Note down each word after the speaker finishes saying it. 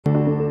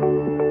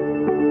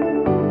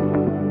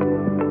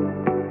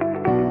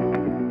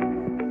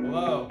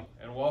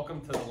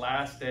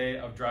last day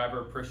of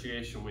Driver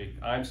Appreciation Week.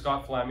 I'm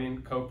Scott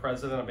Fleming,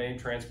 Co-President of AIM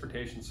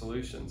Transportation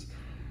Solutions.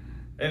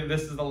 And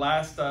this is the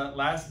last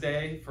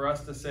day for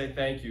us to say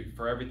thank you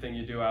for everything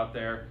you do out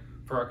there,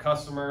 for our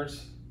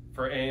customers,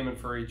 for AIM, and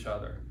for each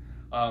other.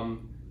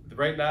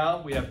 Right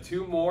now, we have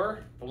the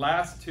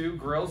last two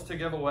grills to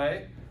give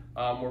away.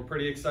 We're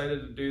pretty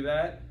excited to do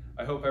that.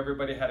 I hope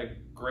everybody had a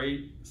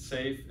great,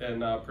 safe,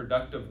 and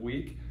productive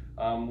week.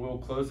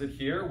 We'll close it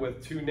here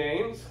with two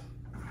names.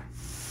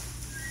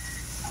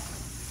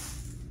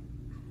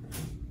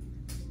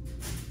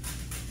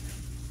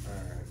 All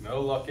right,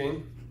 no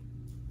looking.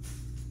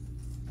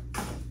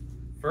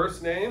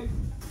 First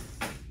name,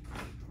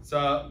 it's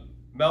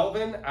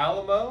Melvin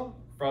Alamo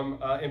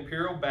from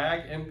Imperial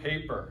Bag and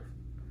Paper.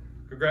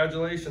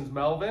 Congratulations,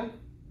 Melvin.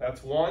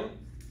 That's one.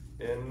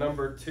 And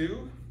number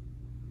two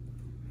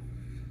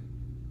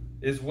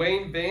is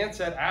Wayne Vance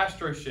at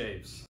Astro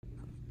Shapes.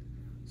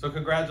 So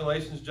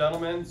congratulations,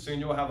 gentlemen. Soon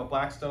you will have a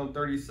Blackstone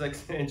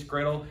 36-inch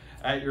griddle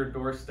at your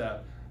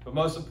doorstep. But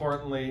most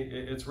importantly,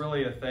 it's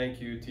really a thank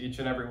you to each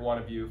and every one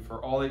of you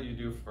for all that you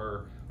do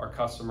for our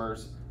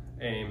customers,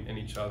 AIM, and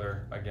each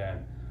other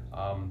again.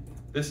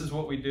 This is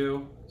what we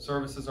do.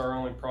 Service is our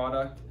only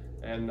product,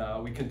 and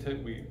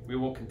we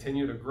will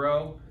continue to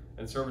grow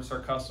and service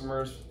our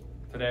customers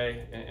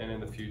today and in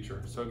the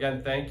future. So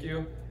again, thank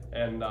you,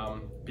 and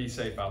be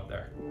safe out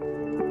there.